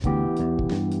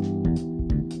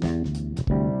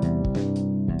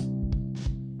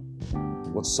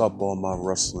What's up, all my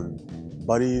wrestling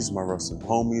buddies, my wrestling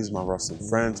homies, my wrestling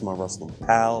friends, my wrestling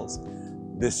pals?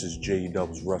 This is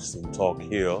jaydubs Wrestling Talk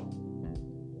here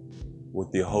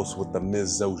with your host with the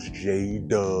Mizzos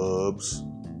jaydubs.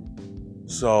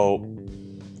 So,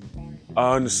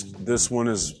 this one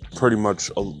is pretty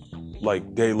much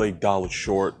like day late, dollar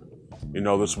short. You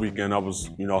know, this weekend I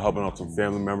was, helping out some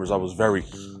family members. I was very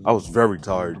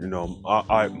tired.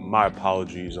 My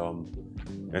apologies,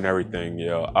 and everything.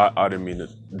 Yeah, I didn't mean to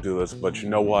do this, but you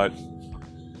know what?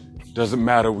 Doesn't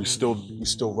matter. We still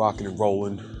rocking and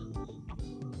rolling.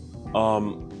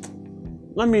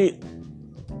 Let me.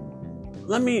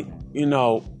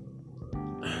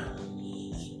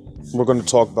 We're going to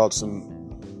talk about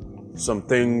some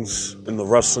things in the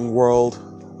wrestling world.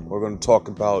 We're going to talk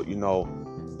about,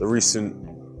 the recent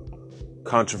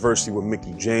controversy with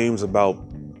Mickie James about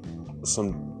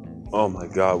some. Oh my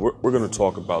God, we're going to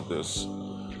talk about this.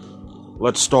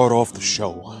 Let's start off the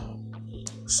show.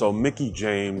 So Mickie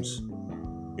James,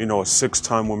 a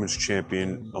 6-time women's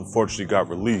champion, unfortunately got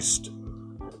released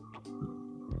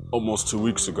almost 2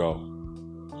 weeks ago.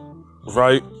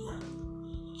 Right?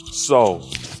 So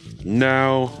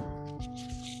now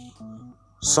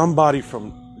somebody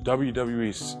from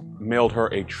WWE mailed her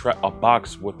a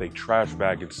box with a trash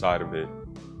bag inside of it.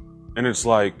 And it's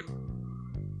like,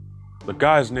 the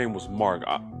guy's name was Mark.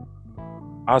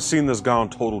 I've seen this guy on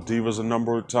Total Divas a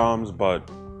number of times, but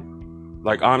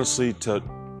like honestly, to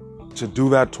do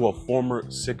that to a former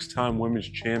 6-time women's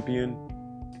champion,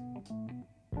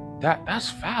 that's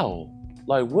foul.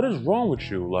 Like, what is wrong with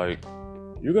you? Like,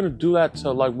 you're gonna do that to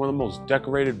like one of the most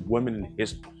decorated women in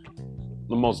history,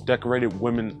 the most decorated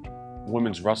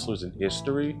women's wrestlers in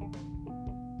history.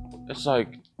 It's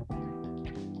like,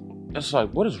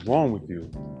 what is wrong with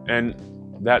you? And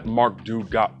that Mark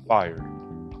dude got fired.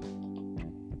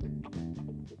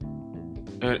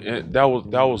 And that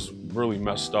was really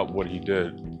messed up what he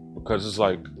did, because it's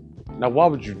like, now why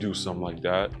would you do something like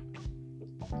that?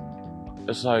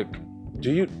 It's like,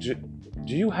 do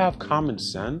you have common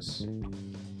sense?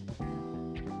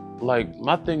 Like,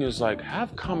 my thing is like,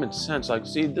 have common sense. Like,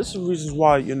 see, this is the reasons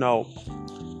why,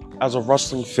 as a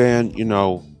wrestling fan,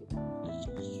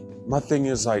 my thing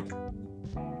is like,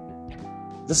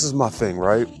 this is my thing,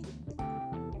 right?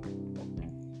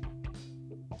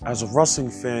 As a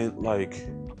wrestling fan, like,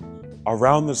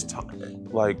 around this time,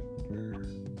 like,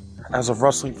 as a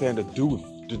wrestling fan, to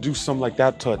do something like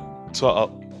that to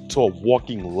a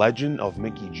walking legend of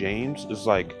Mickie James is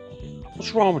like,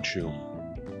 what's wrong with you?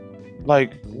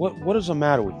 Like, what is the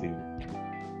matter with you?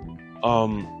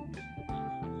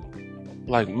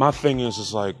 Like, my thing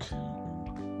is like,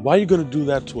 why are you gonna do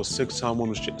that to a 6-time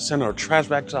woman's send her a trash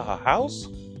bag to her house?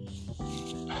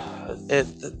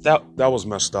 That was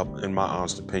messed up, in my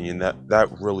honest opinion. That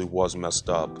really was messed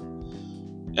up.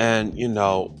 And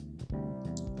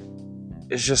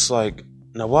it's just like,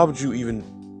 now why would you even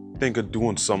think of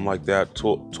doing something like that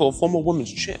to a former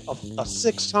women's a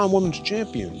 6-time women's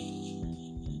champion?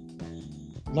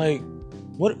 Like,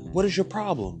 what is your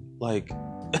problem? Like,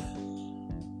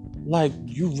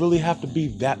 you really have to be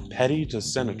that petty to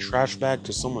send a trash bag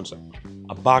to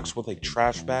a box with a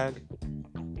trash bag?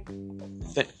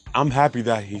 I'm happy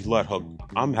that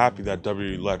I'm happy that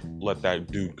WWE let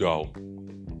that dude go.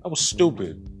 That was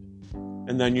stupid.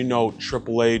 And then,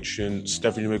 Triple H and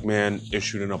Stephanie McMahon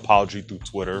issued an apology through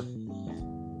Twitter.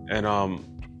 And,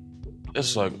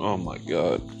 it's like, oh my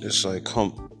God. It's like,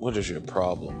 what is your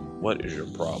problem? What is your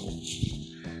problem?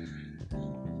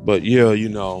 But yeah,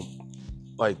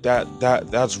 like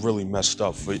that's really messed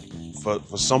up. For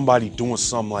somebody doing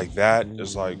something like that,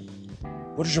 it's like,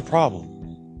 what is your problem?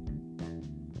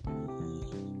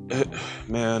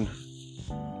 Man,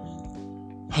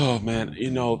 oh man,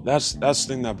 that's the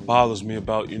thing that bothers me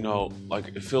about, like,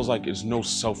 it feels like there's no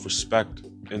self-respect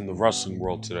in the wrestling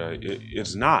world today.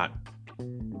 It's not.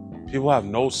 People have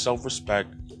no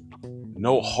self-respect,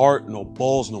 no heart, no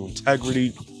balls, no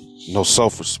integrity, no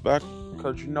self-respect.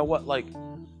 Because you know what, like,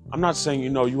 I'm not saying,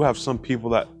 you have some people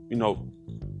that,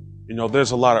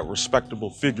 there's a lot of respectable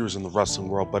figures in the wrestling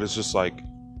world, but it's just like,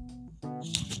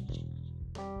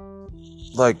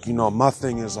 my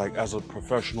thing is like, as a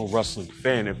professional wrestling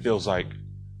fan, it feels like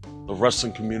the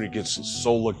wrestling community gets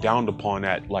so looked down upon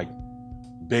at like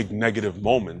big negative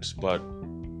moments. But,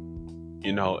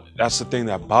 that's the thing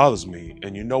that bothers me.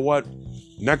 And you know what?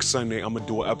 Next Sunday, I'm going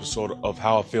to do an episode of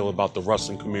how I feel about the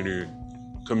wrestling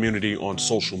community on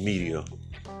social media.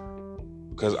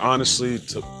 Because honestly,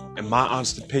 in my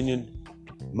honest opinion,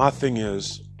 my thing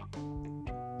is,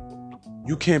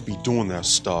 you can't be doing that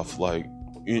stuff. Like,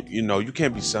 you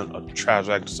can't be sending a trash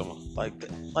bag to someone. Like,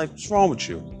 what's wrong with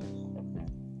you?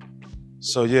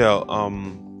 So yeah,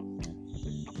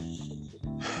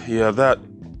 yeah, that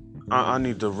I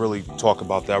need to really talk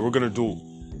about that. We're gonna do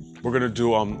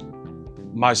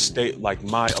my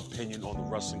my opinion on the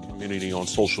wrestling community on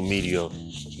social media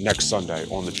next Sunday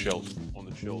on the chill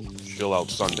out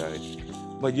Sunday.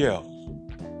 But yeah,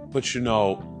 but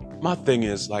my thing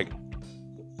is like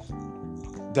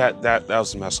that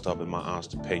was messed up in my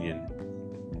honest opinion.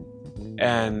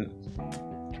 And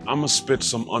I'm gonna spit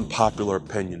some unpopular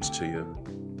opinions to you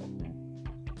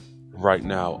right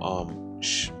now.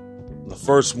 The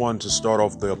first one to start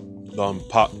off the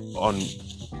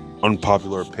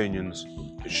unpopular opinions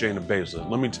is Shayna Baszler.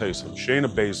 Let me tell you something. Shayna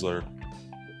Baszler,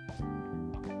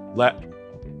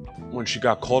 when she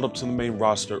got called up to the main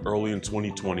roster early in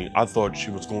 2020, I thought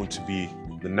she was going to be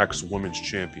the next women's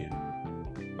champion.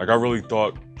 Like, I really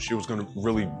thought she was going to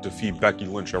really defeat Becky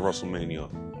Lynch at WrestleMania.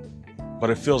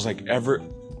 But it feels like ever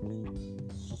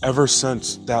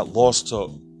since that loss to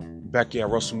Becky at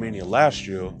WrestleMania last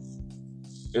year,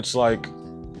 it's like,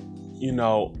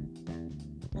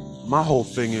 my whole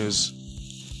thing is,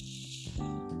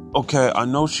 okay, I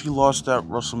know she lost at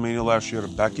WrestleMania last year to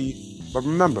Becky, but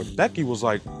remember, Becky was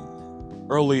like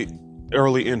early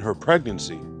in her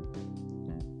pregnancy.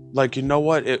 Like, you know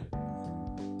what?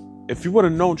 If you would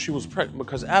have known she was pregnant,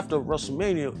 because after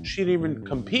WrestleMania, she didn't even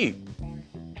compete.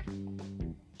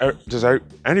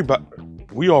 Anybody?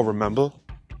 We all remember.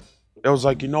 It was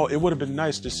like, it would have been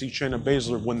nice to see Shayna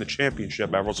Baszler win the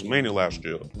championship at WrestleMania last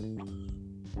year.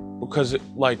 Because,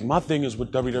 my thing is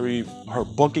with WWE, her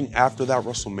booking after that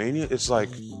WrestleMania, it's like,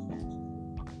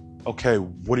 okay,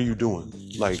 what are you doing?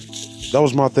 Like, that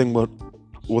was my thing with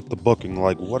the booking.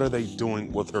 Like, what are they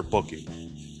doing with her booking?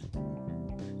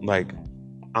 Like,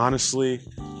 honestly,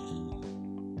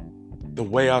 the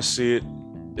way I see it,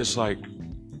 it's like,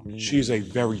 she's a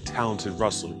very talented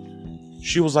wrestler.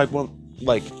 She was throughout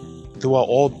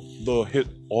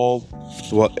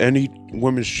any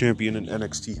women's champion in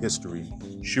NXT history,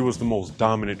 she was the most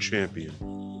dominant champion.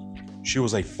 She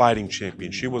was a fighting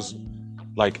champion. She was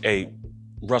like a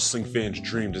wrestling fan's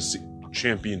dream to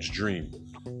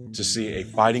see a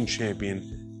fighting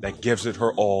champion that gives it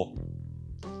her all,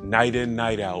 night in,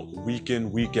 night out, week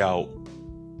in, week out,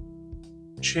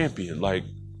 champion. Like,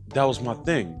 that was my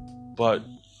thing. But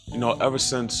ever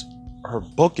since her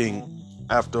booking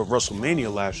after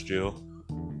WrestleMania last year,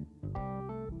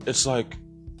 it's like,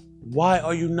 why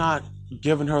are you not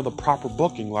giving her the proper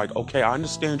booking? Like, okay, I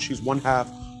understand she's one half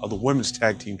of the women's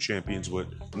tag team champions with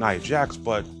Nia Jax,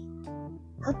 but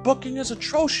her booking is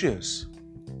atrocious.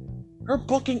 Her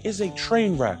booking is a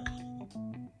train wreck.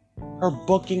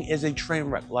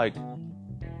 Like,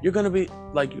 you're gonna be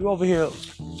like, you over here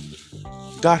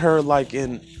got her like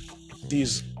in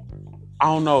these, I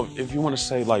don't know if you want to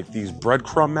say like these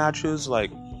breadcrumb matches,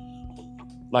 like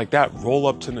that roll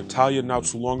up to Natalya not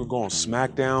too long ago on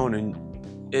SmackDown, and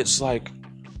it's like,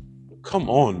 come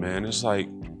on, man. It's like,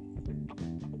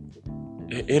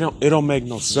 it don't make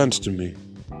no sense to me.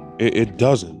 It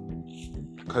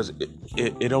doesn't, because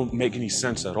it don't make any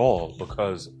sense at all.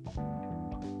 Because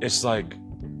it's like,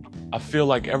 I feel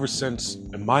like ever since,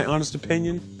 in my honest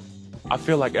opinion,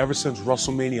 ever since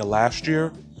WrestleMania last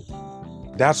year,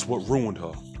 that's what ruined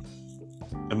her,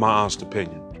 in my honest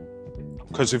opinion.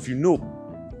 Because if you knew,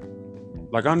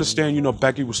 like, I understand,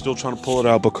 Becky was still trying to pull it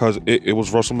out because it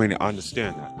was WrestleMania. I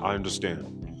understand that.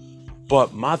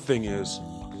 But my thing is,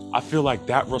 I feel like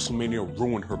that WrestleMania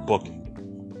ruined her booking.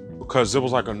 Because there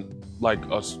was like a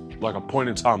point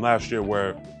in time last year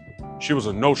where she was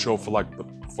a no-show for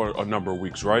a number of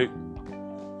weeks, right?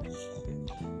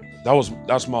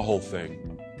 That's my whole thing.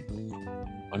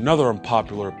 Another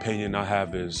unpopular opinion I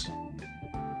have is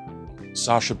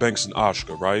Sasha Banks and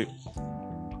Asuka, right?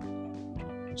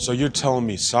 So you're telling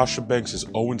me Sasha Banks is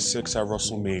 0-6 at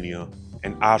WrestleMania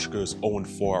and Asuka is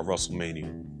 0-4 at WrestleMania.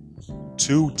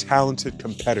 Two talented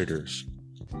competitors.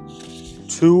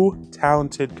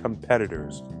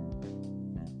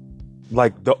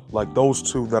 Like those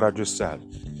two that I just said.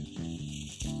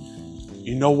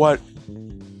 You know what?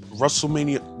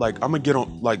 WrestleMania, I'm gonna get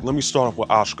on, let me start off with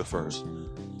Asuka first.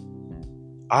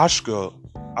 Asuka,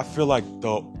 I feel like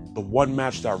the one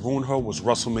match that ruined her was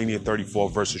WrestleMania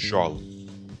 34 versus Charlotte.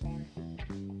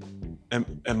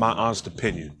 In my honest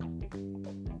opinion.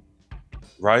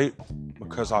 Right?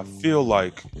 Because I feel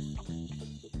like,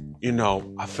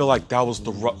 that was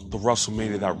the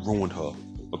WrestleMania that ruined her.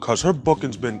 Because her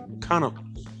booking's been kind of,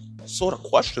 sort of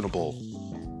questionable.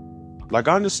 Like,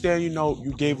 I understand,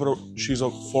 you gave her, she's a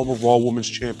former Raw Women's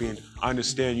Champion. I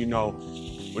understand,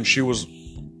 when she was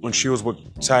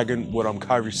tagging with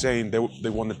Kairi Sane, they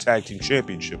won the tag team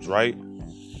championships, right?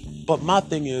 But my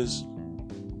thing is,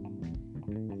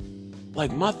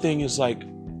 like my thing is like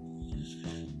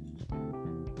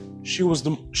she was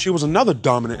another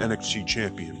dominant NXT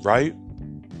champion, right?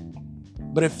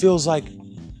 But it feels like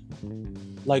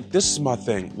this is my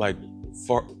thing.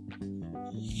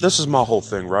 This is my whole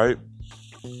thing, right?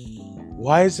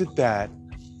 Why is it that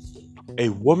a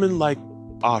woman like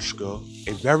Asuka,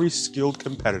 a very skilled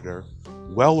competitor,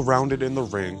 well-rounded in the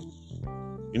ring,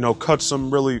 cut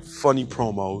some really funny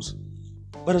promos,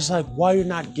 but it's like, why you're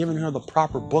not giving her the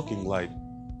proper booking? Like,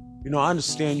 I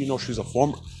understand, she's a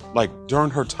former,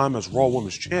 during her time as Raw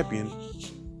Women's Champion,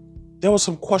 there was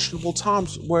some questionable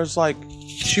times where it's like,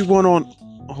 she went on,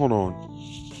 hold on.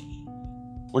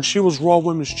 When she was Raw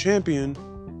Women's Champion,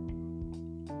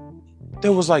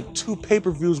 there was 2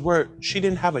 pay-per-views where she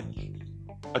didn't have a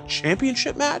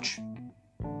championship match.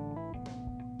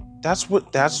 That's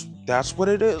what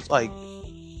it is.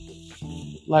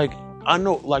 I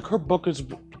know, her booking's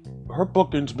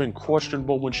been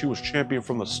questionable when she was champion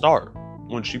from the start.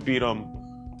 When she beat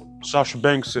Sasha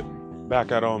Banks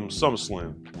back at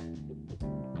SummerSlam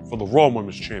for the Raw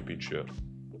Women's Championship.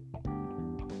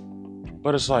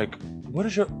 But it's what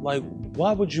is your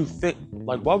why would you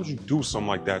do something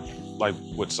like that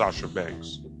with Sasha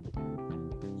Banks?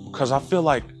 Because I feel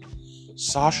like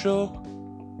Sasha,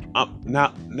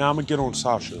 now I'm gonna get on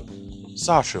Sasha.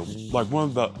 Sasha,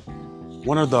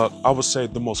 one of the I would say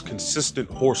the most consistent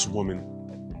horsewoman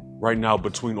right now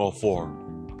between all 4.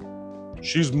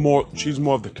 She's more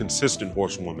of the consistent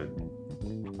horsewoman.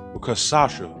 Because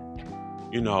Sasha,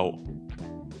 the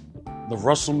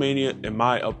WrestleMania, in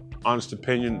my honest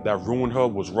opinion, that ruined her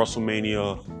was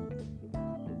WrestleMania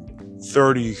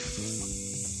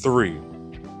 33.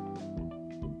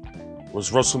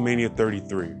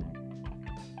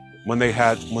 When they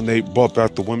brought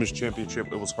back the women's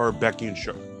championship, it was her, Becky, and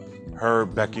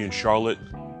Charlotte.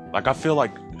 I feel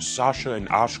like Sasha and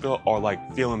Asuka are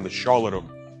feeling the Charlotte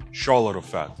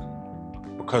effect.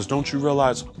 Because don't you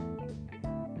realize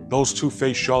those 2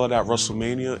 faced Charlotte at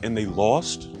WrestleMania and they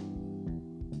lost?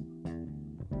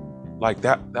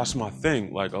 That's my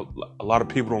thing. A lot of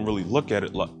people don't really look at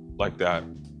it like that.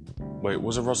 Wait,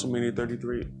 was it WrestleMania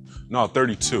 33? No,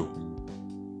 32.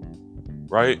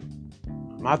 Right?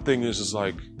 My thing is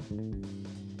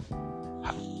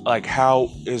how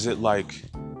is it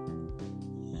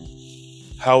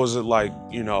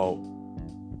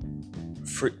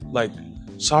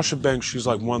Sasha Banks, she's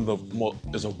one of the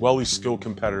is a well skilled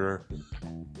competitor,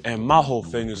 and my whole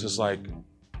thing is just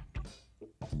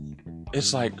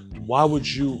why would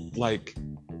you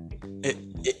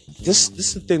this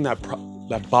is the thing that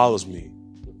bothers me.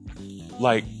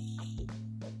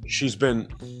 She's been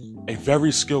a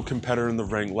very skilled competitor in the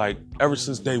ring. Ever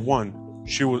since day one,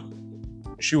 she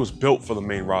was built for the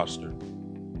main roster.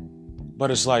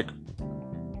 But it's but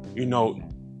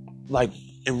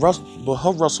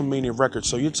her WrestleMania record.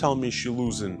 So you're telling me she's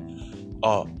losing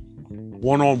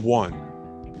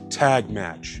one-on-one, tag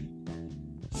match,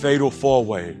 fatal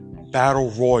 4-way, battle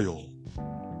royal,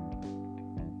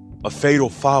 a fatal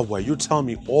 5-way. You're telling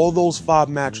me all those 5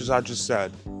 matches I just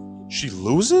said, she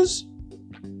loses?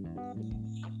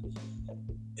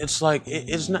 It's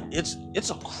it's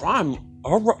a crime.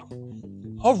 Her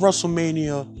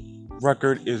WrestleMania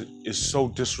record is so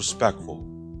disrespectful.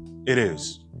 It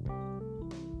is.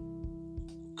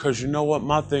 Cause you know what?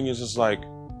 My thing is just it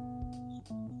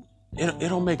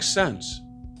don't make sense.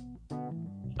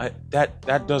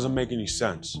 That doesn't make any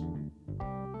sense.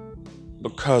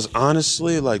 Because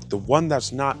honestly, the one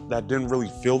that didn't really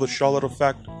feel the Charlotte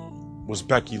effect was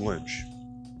Becky Lynch.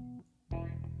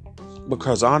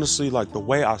 Because honestly, the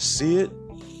way I see it,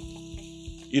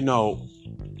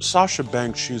 Sasha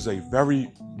Banks, she's a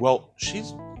very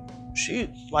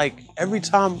every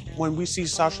time when we see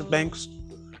Sasha Banks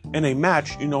in a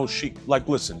match, she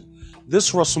listen,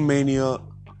 this WrestleMania,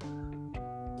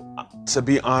 to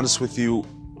be honest with you,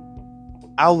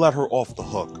 I'll let her off the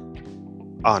hook.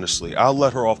 Honestly, I'll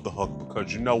let her off the hook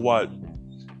because you know what?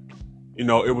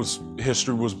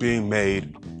 History was being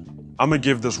made. I'm gonna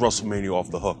give this WrestleMania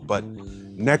off the hook, but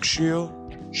next year,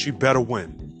 she better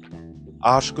win.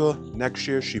 Asuka, next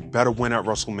year, she better win at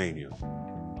WrestleMania.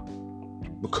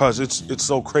 Because it's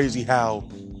so crazy how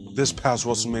this past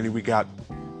WrestleMania we got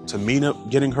Tamina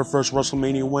getting her first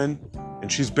WrestleMania win,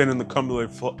 and she's been in the company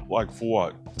for what?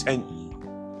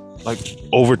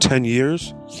 Over 10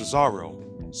 years? Cesaro,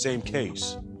 same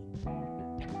case.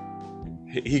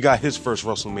 He got his first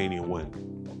WrestleMania win,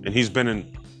 and he's been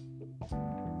in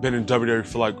WWE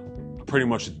for pretty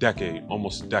much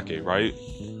almost a decade, right?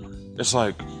 There's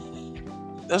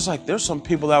some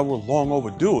people that were long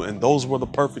overdue, and those were the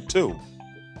perfect 2.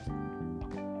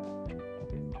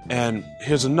 And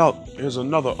here's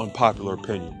another unpopular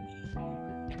opinion.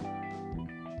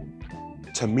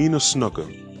 Tamina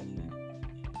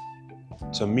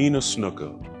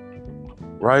Snuka,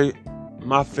 right?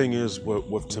 My thing is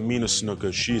with Tamina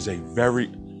Snuka, she's a very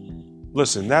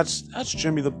listen. That's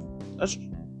Jimmy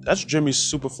that's Jimmy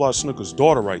Superfly Snuka's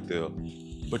daughter right there.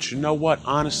 But you know what?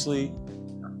 Honestly,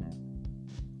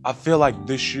 I feel like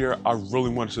this year I really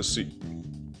want to see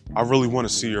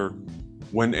her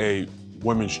win a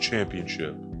women's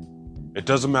championship. It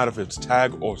doesn't matter if it's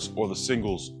tag or the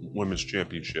singles women's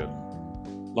championship.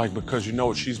 Like, because you know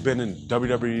what, she's been in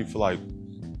WWE for like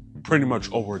pretty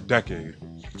much over a decade,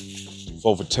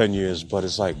 for over 10 years, but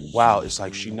it's like, wow, it's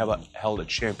like she never held a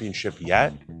championship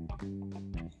yet.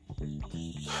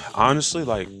 Honestly,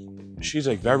 like, she's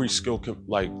a very skilled,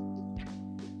 like,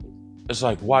 it's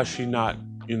like, why is she not,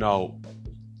 you know,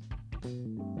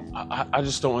 I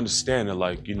just don't understand it.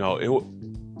 Like, you know,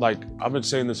 like, I've been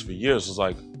saying this for years. It's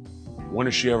like, when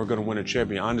is she ever going to win a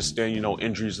champion? I understand, you know,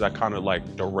 injuries that kind of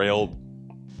like derailed,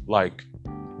 like,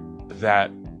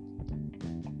 that,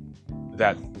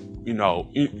 you know,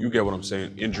 you get what I'm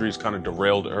saying. Injuries kind of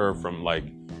derailed her from like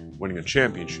winning a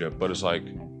championship, but it's like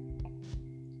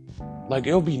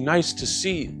it would be nice to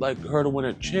see like her to win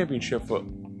a championship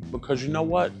because you know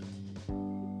what?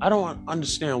 I don't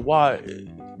understand why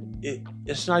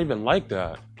it's not even like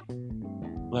that.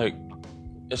 Like,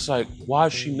 it's like, why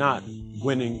is she not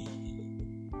winning,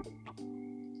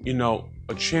 you know,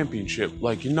 a championship?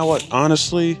 Like, you know what?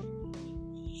 Honestly,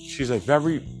 she's a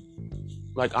very,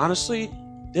 like, honestly,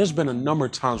 there's been a number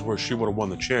of times where she would have won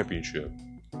the championship.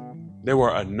 There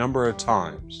were a number of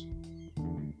times.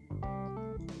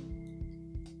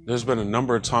 There's been a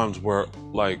number of times where,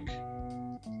 like,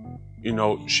 you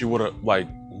know, she would have, like,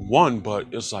 won, but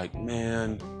it's like,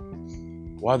 man,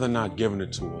 why they're not giving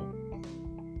it to her?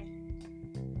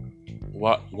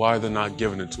 Why they're not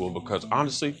giving it to her? Because,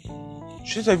 honestly,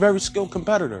 she's a very skilled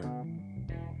competitor.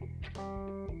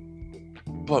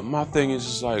 But my thing is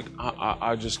just like,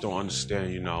 I just don't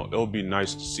understand, you know. It would be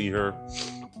nice to see her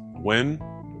win.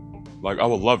 Like, I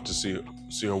would love to see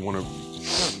her win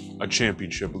a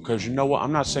championship, because you know what?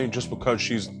 I'm not saying just because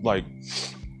she's like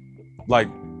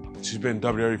she's been in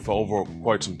WWE for over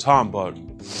quite some time, but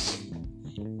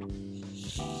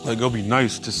like, it'll be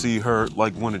nice to see her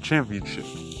like win a championship.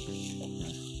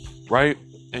 Right?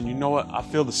 And you know what? I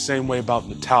feel the same way about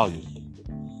Natalya.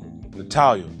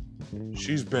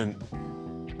 She's been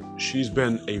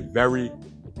a very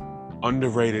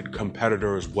underrated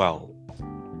competitor as well,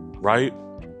 right?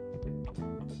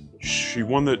 She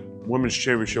won the women's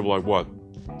championship like what,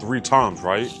 3 times,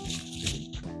 right?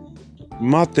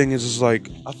 My thing is like,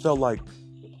 I felt like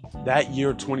that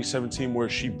year 2017 where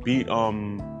she beat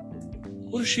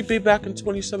who did she beat back in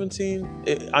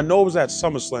 2017? I know it was at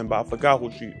SummerSlam, but I forgot who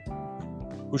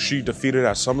she defeated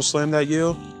at SummerSlam that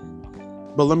year.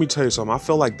 But let me tell you something. I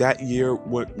feel like that year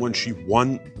when she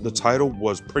won the title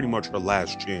was pretty much her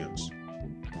last chance.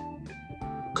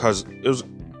 Because it was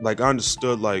like, I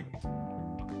understood, like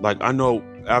I know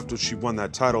after she won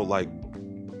that title, like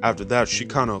after that, she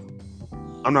kind of,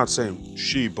 I'm not saying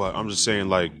she, but I'm just saying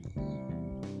like,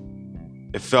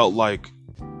 it felt like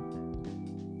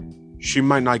she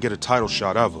might not get a title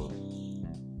shot ever.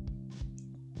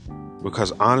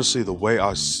 Because honestly, the way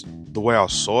I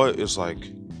saw it is like,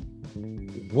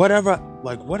 whatever,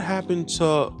 like, what happened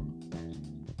to,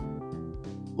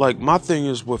 like, my thing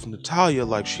is with Natalya,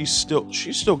 like, she still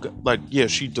like, yeah,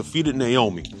 she defeated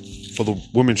Naomi for the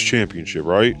women's championship,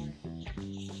 right?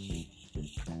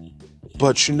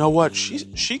 But you know what?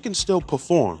 She can still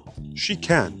perform. She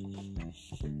can.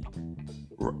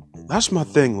 That's my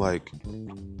thing. Like,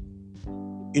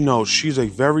 you know, she's a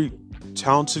very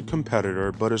talented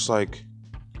competitor, but it's like,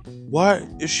 why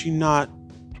is she not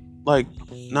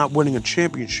winning a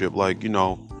championship? Like, you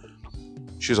know,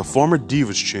 she's a former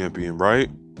Divas champion, right?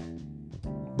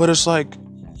 But it's like,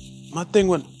 my thing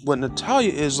with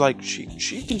Natalya is like, she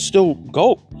can still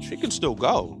go. She can still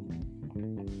go.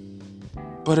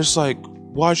 But it's like,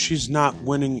 why she's not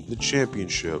winning the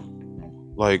championship?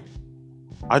 Like,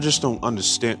 I just don't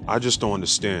understand.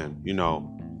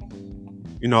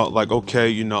 You know, like, okay,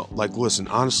 you know, like, listen,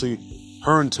 honestly,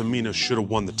 her and Tamina should have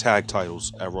won the tag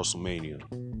titles at WrestleMania,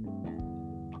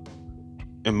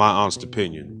 in my honest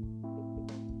opinion.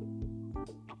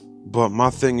 But my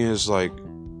thing is, like,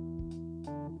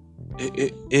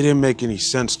 it didn't make any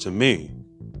sense to me.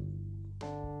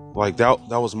 Like, that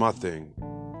was my thing.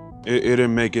 It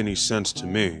didn't make any sense to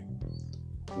me,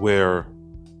 where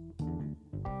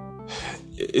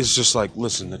it's just like,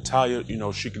 listen, Natalya, you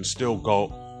know, she can still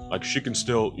go, like, she can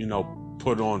still, you know,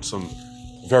 put on some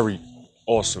very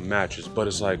awesome matches, but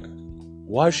it's like,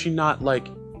 why is she not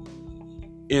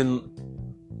in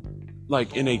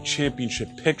a championship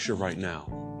picture right now?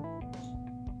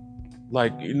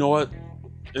 Like, you know what?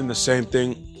 In the same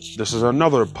thing, this is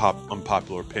another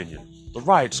unpopular opinion. The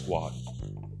Riot Squad.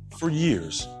 For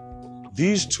years,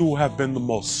 these two have been the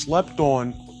most slept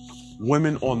on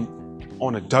women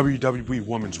on a WWE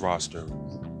women's roster.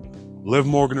 Liv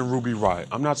Morgan and Ruby Riott.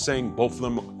 I'm not saying both of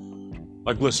them,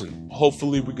 listen,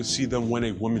 hopefully we can see them win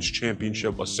a women's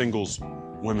championship, a singles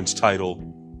women's title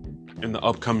in the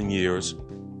upcoming years.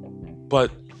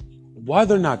 But why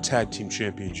they're not tag team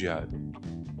champions yet?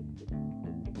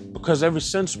 Because ever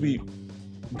since we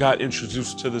got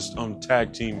introduced to this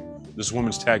this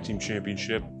women's tag team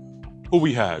championship, who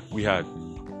we had? We had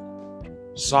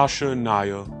Sasha and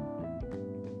Nia.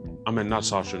 Not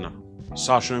Sasha, no.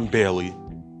 Sasha and Bayley.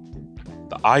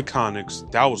 The Iconics,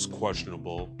 that was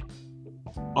questionable.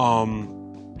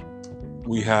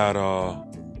 We had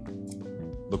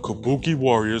the Kabuki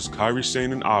Warriors, Kairi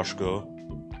Sane and Asuka.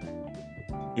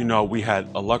 You know, we had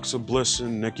Alexa Bliss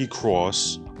and Nikki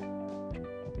Cross.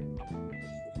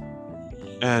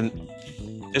 And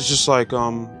it's just like,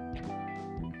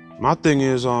 my thing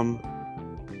is,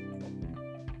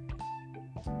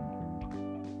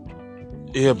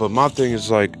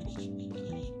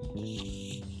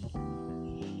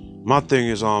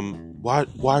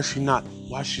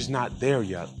 why she's not there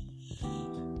yet?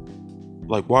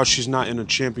 Like, why she's not in a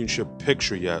championship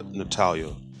picture yet,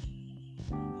 Natalya?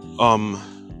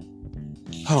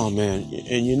 Oh man,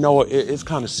 and you know, it's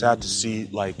kind of sad to see,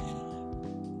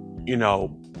 you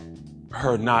know,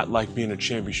 her not being in the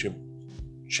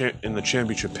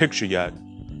championship picture yet.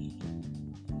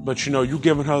 But you know, you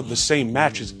giving her the same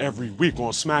matches every week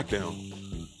on SmackDown.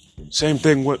 Same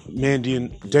thing with Mandy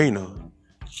and Dana.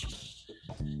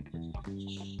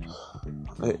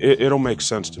 It don't make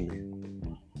sense to me.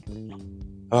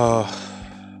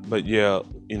 But yeah,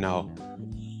 you know.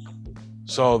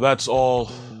 So that's all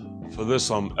for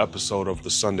this episode of the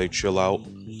Sunday Chill Out.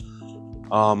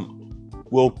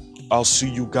 I'll see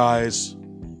you guys.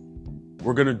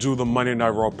 We're gonna do the Monday Night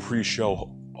Raw pre-show,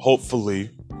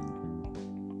 hopefully.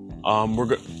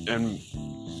 And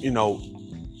you know,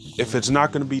 if it's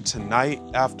not gonna be tonight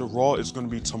after Raw, it's gonna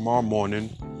be tomorrow morning.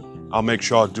 I'll make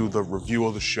sure I do the review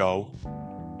of the show,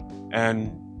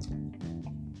 and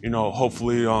you know,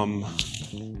 hopefully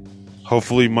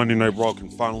Monday Night Raw can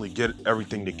finally get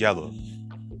everything together.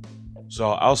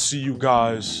 So I'll see you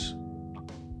guys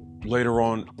later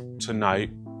on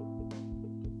tonight.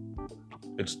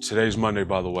 Today's Monday,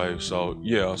 by the way. So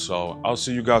yeah, so I'll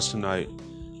see you guys tonight.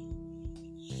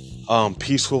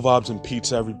 Peaceful vibes and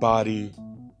pizza, everybody.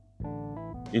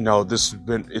 You know,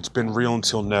 it's been real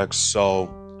until next. So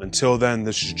until then,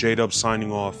 this is jaydubs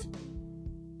signing off.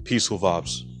 Peaceful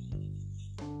vibes.